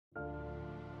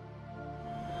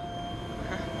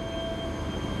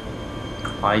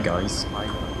Hi guys.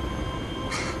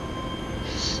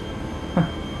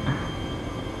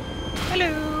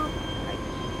 Hello.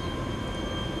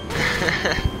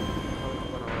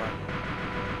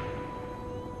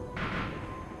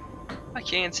 I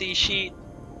can't see shit.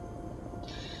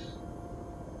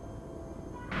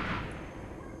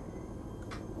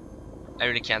 I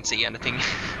really can't see anything.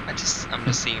 I'm just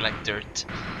seeing like dirt.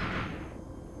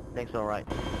 Thanks, alright.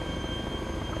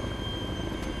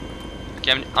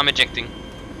 Okay, I'm ejecting.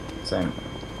 Same.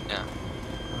 Yeah.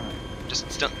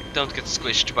 Just don't get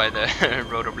squished by the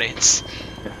rotor blades.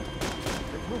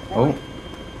 Oh.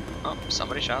 Oh,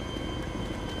 somebody shot.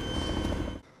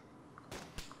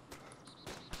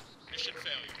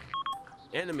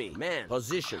 Enemy man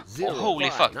position Oh, 0. holy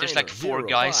fuck! There's like 4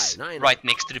 guys right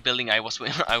next to the building I'm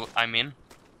in,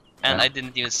 and Yeah. I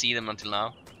didn't even see them until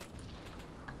now.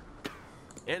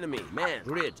 Enemy man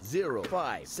grid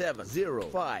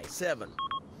 05757.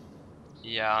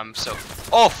 Yeah, I'm so.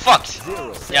 Oh fuck!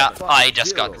 0, Yeah, 7, I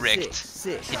just 0, got wrecked.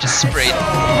 6. He just sprayed.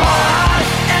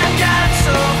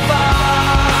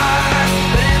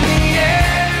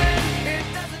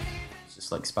 It's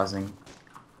just like spazzing.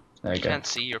 There I you go. can't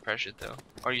see your parachute though.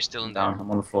 Are you still in Down. there? I'm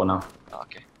on the floor now. Oh,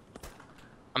 okay.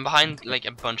 I'm behind like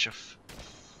a bunch of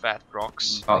fat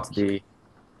rocks. About to be.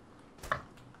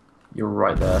 You're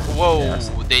right there. Whoa! Yeah,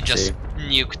 They just see.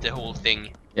 nuked the whole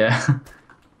thing. Yeah.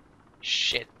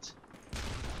 Shit.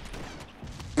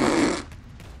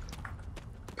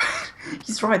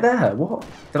 He's right there. What?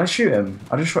 Did I shoot him?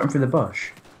 I just shot him through the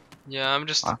bush. Yeah, I'm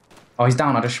just. Oh, he's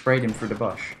down. I just sprayed him through the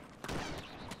bush.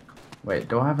 Wait,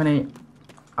 do I have any?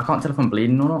 I can't tell if I'm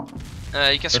bleeding or not.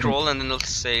 You can scroll and then it'll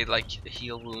say like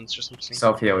heal wounds or something.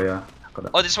 Self heal, yeah. Got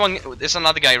it. Oh, there's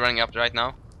another guy running up right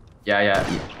now. Yeah,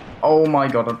 yeah. Oh my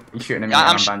god, he's shooting at me. Yeah,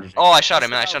 I'm bandaging. oh, I shot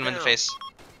him. I shot him in the face.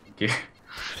 Thank you.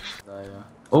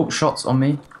 Oh, shots on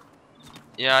me.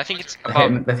 Yeah, I think it's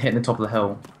about. They're hitting the top of the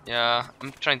hill. Yeah,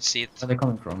 I'm trying to see it. Where are they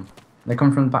coming from? They're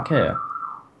coming from the back here.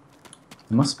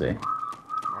 It must be.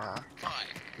 Yeah.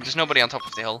 There's nobody on top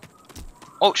of the hill.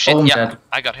 Oh shit! Oh, I'm yeah, dead.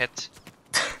 I got hit.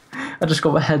 I just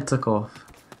got my head took off.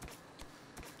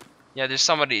 Yeah, there's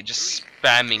somebody just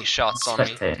spamming shots on me.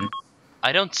 Spectating.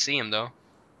 I don't see him though.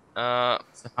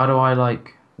 So how do I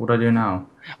like? What do I do now?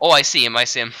 Oh, I see him. I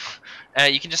see him.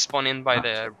 You can just spawn in by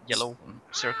the yellow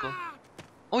circle.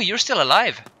 Oh, you're still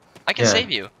alive. I can Yeah. save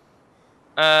you.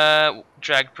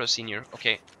 Drag Pro Senior.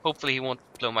 Okay. Hopefully he won't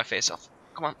blow my face off.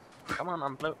 Come on. Come on,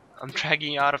 I'm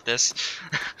dragging you out of this.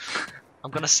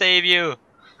 I'm gonna save you.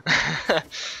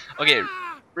 Okay,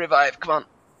 revive, come on.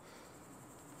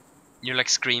 You're like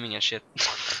screaming and shit.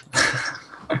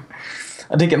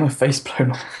 I did get my face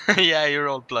blown off. Yeah, you're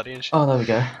all bloody and shit. Oh, there we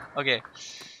go. Okay.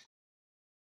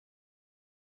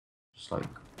 Just like.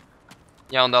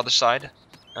 Yeah, on the other side.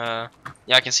 Yeah,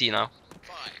 I can see you now.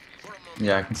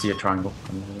 Yeah, I can see a triangle.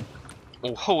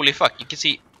 Oh, holy fuck, you can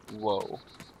see. Whoa.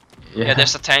 Yeah,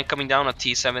 there's a tank coming down, a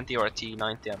T-70 or a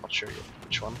T-90, I'm not sure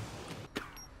which one.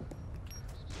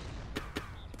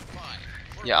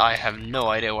 Yeah, I have no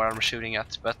idea where I'm shooting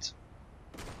at, but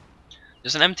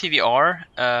there's an MTVR,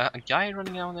 a guy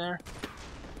running down there.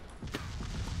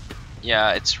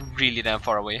 Yeah, it's really damn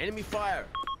far away. Enemy fire.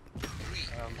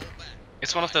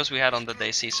 It's one of those we had on the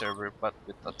DayZ server, but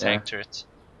with a tank turret.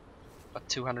 But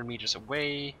 200 meters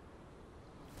away.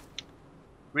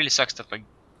 Really sucks that my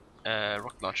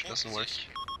rocket launcher doesn't work.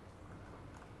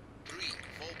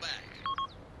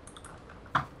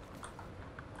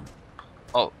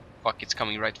 Oh, fuck, it's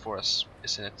coming right for us,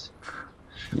 isn't it?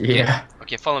 Yeah.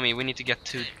 Okay, follow me, we need to get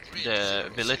to the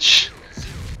village.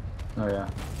 Oh yeah.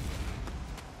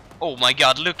 Oh my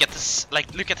god, look at this,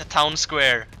 like, look at the town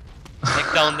square.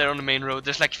 Like down there on the main road,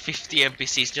 there's like 50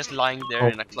 NPCs just lying there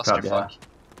in a clusterfuck. Yeah.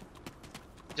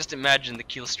 Just imagine the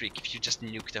kill streak if you just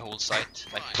nuke the whole site.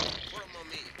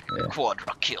 Like,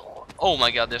 quadra kill. Oh my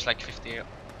god, there's like 50.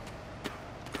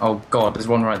 Oh god, there's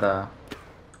one right there.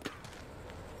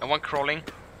 And one crawling.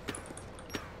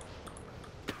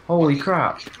 Holy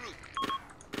crap.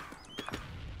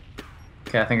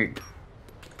 Okay, I think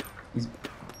he's.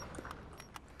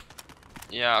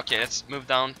 Yeah, okay, let's move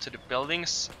down to the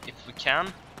buildings if we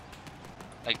can.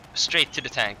 Like, straight to the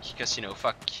tank, because, you know,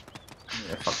 fuck.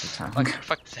 Yeah, fuck the tank.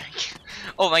 Fuck the tank.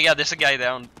 Oh my god, there's a guy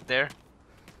down there.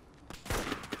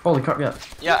 Holy crap, yeah.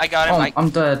 Yeah, I got him. Oh, I'm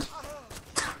dead.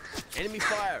 Enemy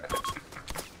fire.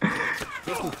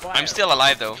 I'm still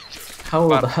alive though. How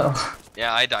the hell?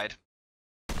 Yeah, I died.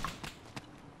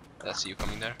 That's you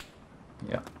coming there.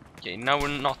 Yeah. Okay, now we're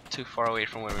not too far away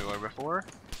from where we were before.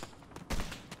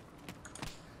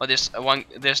 Oh, there's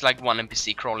like one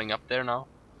NPC crawling up there now.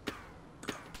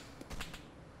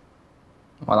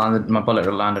 My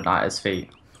bullet landed at his feet.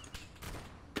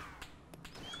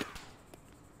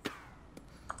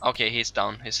 Okay, he's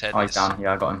down. His head Oh, is he's down.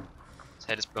 Yeah, I got him. his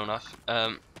head is blown off.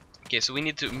 Okay, so we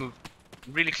need to move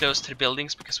really close to the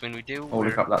buildings because when we do,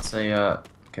 Holy crap, that's a,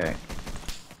 okay.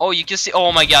 oh, you can see.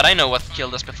 Oh my god, I know what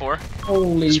killed us before.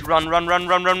 Holy... Just run. Oh my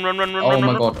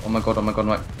god, oh my god, oh my god,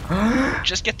 my...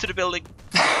 Just get to the building.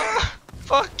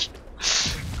 Fuck.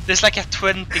 There's like a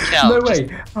 20 cal. No way!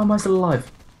 How am I still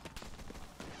alive?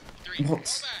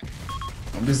 What?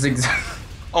 The zigzag...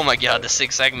 Oh my god, the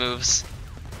zigzag moves.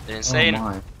 They're insane. Oh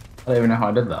my. I don't even know how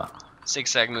I did that.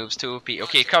 Zigzag moves, 2 OP.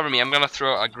 Okay, cover me. I'm gonna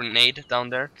throw a grenade down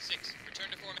there.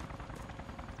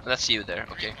 That's you there,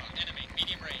 okay.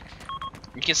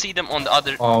 You can see them on the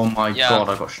other... Oh my Yeah. god,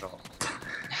 I got shot.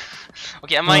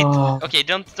 Okay, I might... Oh. Okay,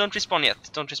 don't respawn yet.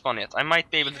 Don't respawn yet. I might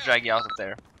be able to drag you out of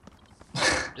there.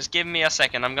 Just give me a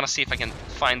second. I'm gonna see if I can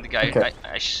find the guy. Okay.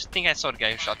 I think I saw the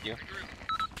guy who shot you.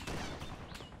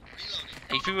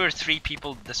 If we were 3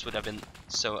 people, this would have been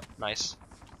so nice.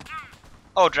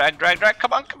 Oh, drag.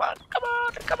 Come on.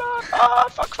 Oh,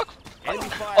 fuck. Enemy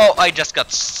fire. Oh, I just got...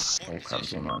 Oh crap,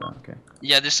 something like that, okay.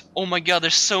 Yeah, there's... Oh my god,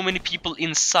 there's so many people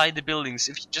inside the buildings.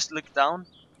 If you just look down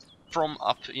from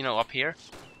up, you know, up here,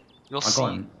 you'll I got see...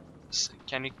 him.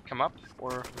 Can you come up?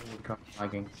 Or... Holy crap,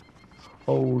 lagging.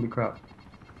 Holy crap.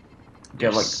 Yeah,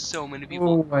 There's like... so many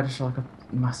people. Oh, I just like a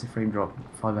massive frame drop.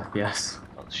 5 FPS.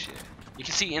 Oh shit. You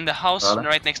can see in the house Really?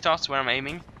 right next to us where I'm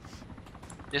aiming.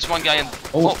 There's one guy in...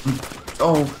 Oh,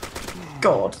 oh,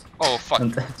 god. Oh fuck.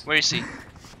 I'm dead. Where is he?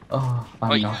 Oh,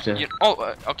 I'm not dead.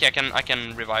 Okay, I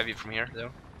can revive you from here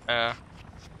though.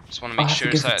 Just want to I make have to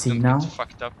sure get so the I tea don't now? get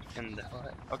fucked up in the...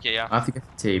 Okay, yeah. I have to get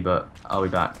the tea, but I'll be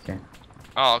back, okay.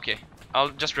 Oh, okay. I'll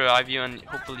just revive you and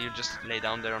hopefully you just lay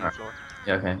down there on the Alright. floor.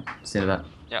 Yeah, okay. See you in a bit.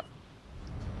 Yeah.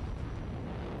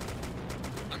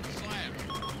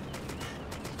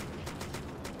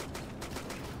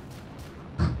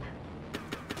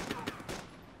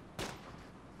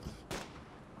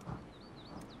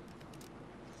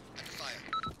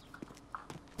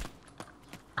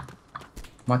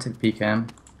 Might take PKM.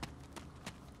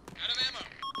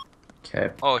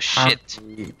 Okay. Oh shit.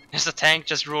 Apparently- There's a tank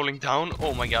just rolling down.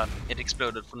 Oh my god. It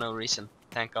exploded for no reason.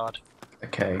 Thank god.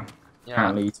 Okay. Yeah.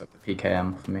 Apparently you took the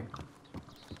PKM for me.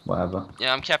 Whatever.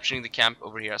 Yeah, I'm capturing the camp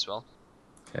over here as well.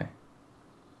 Okay.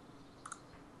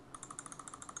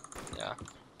 Yeah.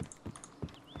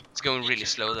 It's going really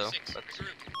slow though, but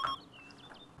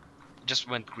it just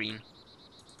went green.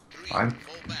 I...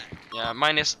 Yeah,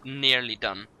 mine is nearly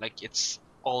done. Like it's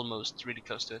almost really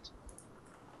close to it.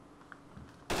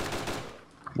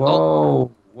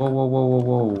 Whoa!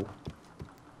 Whoa.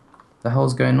 The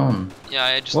hell's going on? Yeah,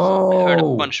 I just Whoa. heard a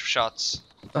bunch of shots.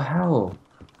 The hell?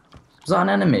 Was that an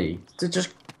enemy? Did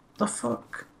just... The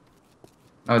fuck?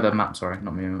 Oh, the map, sorry,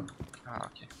 not me. Ah,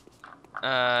 okay.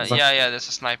 Is that- Yeah, there's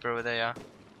a sniper over there, yeah.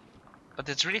 But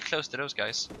it's really close to those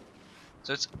guys.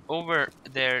 So it's over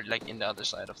there, like in the other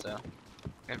side of the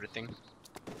everything.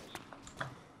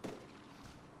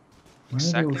 Where are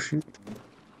they all Exactly. shooting?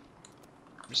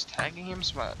 I'm just tagging him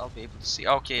so I'll be able to see.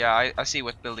 Okay, yeah, I see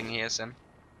what building he is in.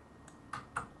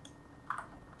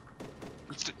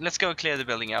 Let's go clear the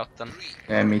building out then.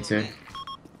 Yeah, me too.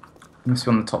 Must be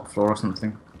on the top floor or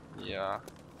something. Yeah.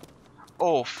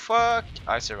 Oh fuck!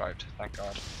 I survived, thank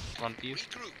god. One of you.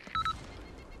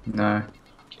 No.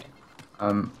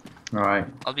 Okay. Right.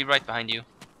 I'll be right behind you.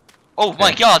 Oh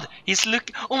my god! He's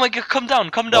oh my god, come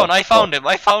down! What? I found him!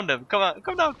 Come on,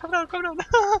 come down!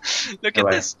 Look No at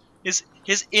way. this!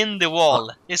 He's in the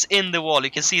wall. He's in the wall. You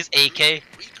can see his AK.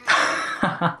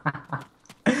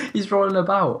 He's rolling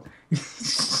about.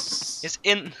 He's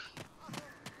in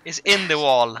the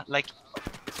wall. Like,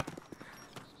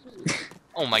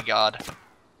 oh my god.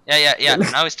 Yeah.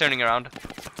 Now he's turning around.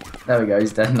 There we go,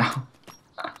 he's dead now.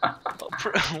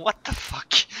 What the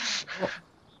fuck?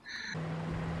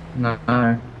 No.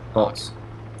 Bots.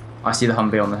 I see the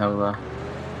Humvee on the hill there.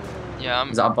 Yeah,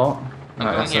 Is that a bot? I'm No,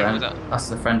 going that's, here with a... that's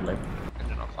the friendly. I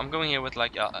don't know. I'm going here with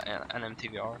like an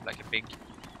MTVR, like a big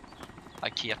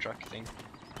IKEA truck thing.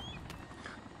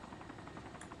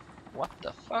 What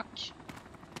the fuck?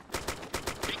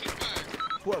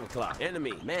 12 o'clock.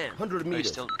 Enemy. Man. 100 Oh,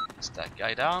 meters. still is that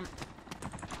guy down?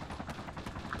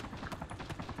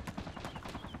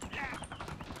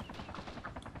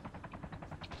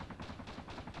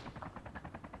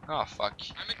 Oh fuck.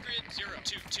 I'm at grid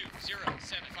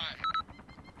 022075.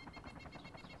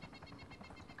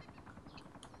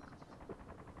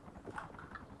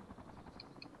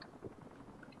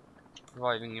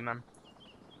 Reviving you, man.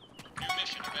 New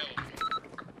mission available.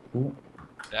 Ooh.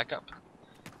 Back up.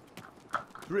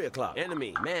 3 o'clock.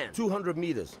 Enemy. Man. 200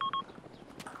 meters.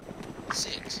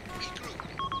 6. Regroup.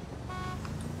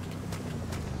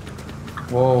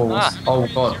 Whoa. Ah. Oh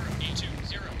god. E2,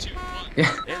 0, 2, 1.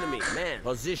 Yeah. Enemy man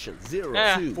position 0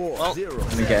 Yeah. 2 4 Well, 0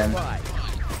 let me get him.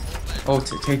 5. Oh,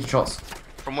 taking shots.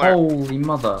 From where? Holy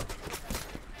mother.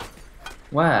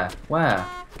 Where? Where?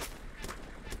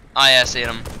 Ah, yeah, I see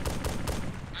them.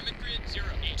 I'm in grid 0,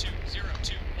 E2, 0,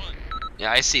 2, 1.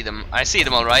 Yeah, I see them. I see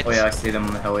them all right. Oh yeah, I see them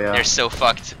on the hill, yeah. They're so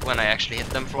fucked when I actually hit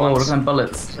them for Oh, look once. at them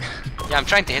bullets. Yeah, I'm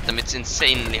trying to hit them. It's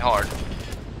insanely hard.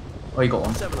 Oh, you got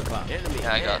one. 7 o'clock. Enemy Yeah,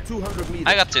 I man, got- 200 meters.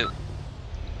 I got 2.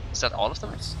 Is that all of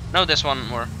them? Nice. No, there's one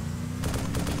more.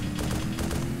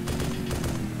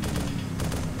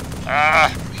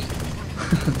 Ah!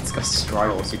 This guy's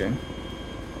struggle, what's he doing?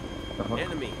 What the fuck?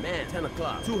 Enemy man 10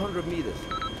 o'clock. 200 meters.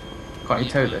 Can't you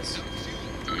tow this?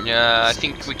 Yeah, I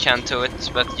think we can tow it,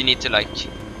 but you need to like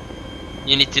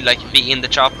be in the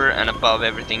chopper and above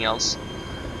everything else.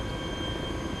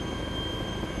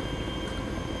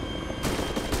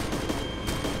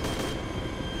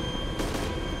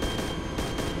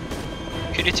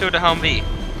 Could you tow the Humvee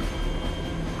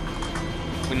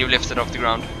when you lift it off the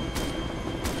ground?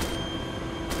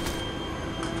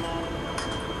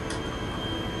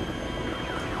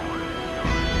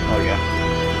 Oh yeah.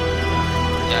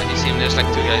 Yeah, you see him. There's like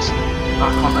 2 guys. I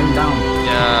can't aim down.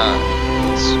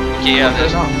 Yeah. Okay, yeah,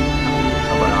 there's. down.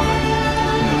 Oh, but no.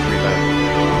 In the free boat.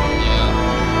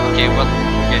 Yeah. Okay, well,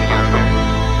 getting out of here.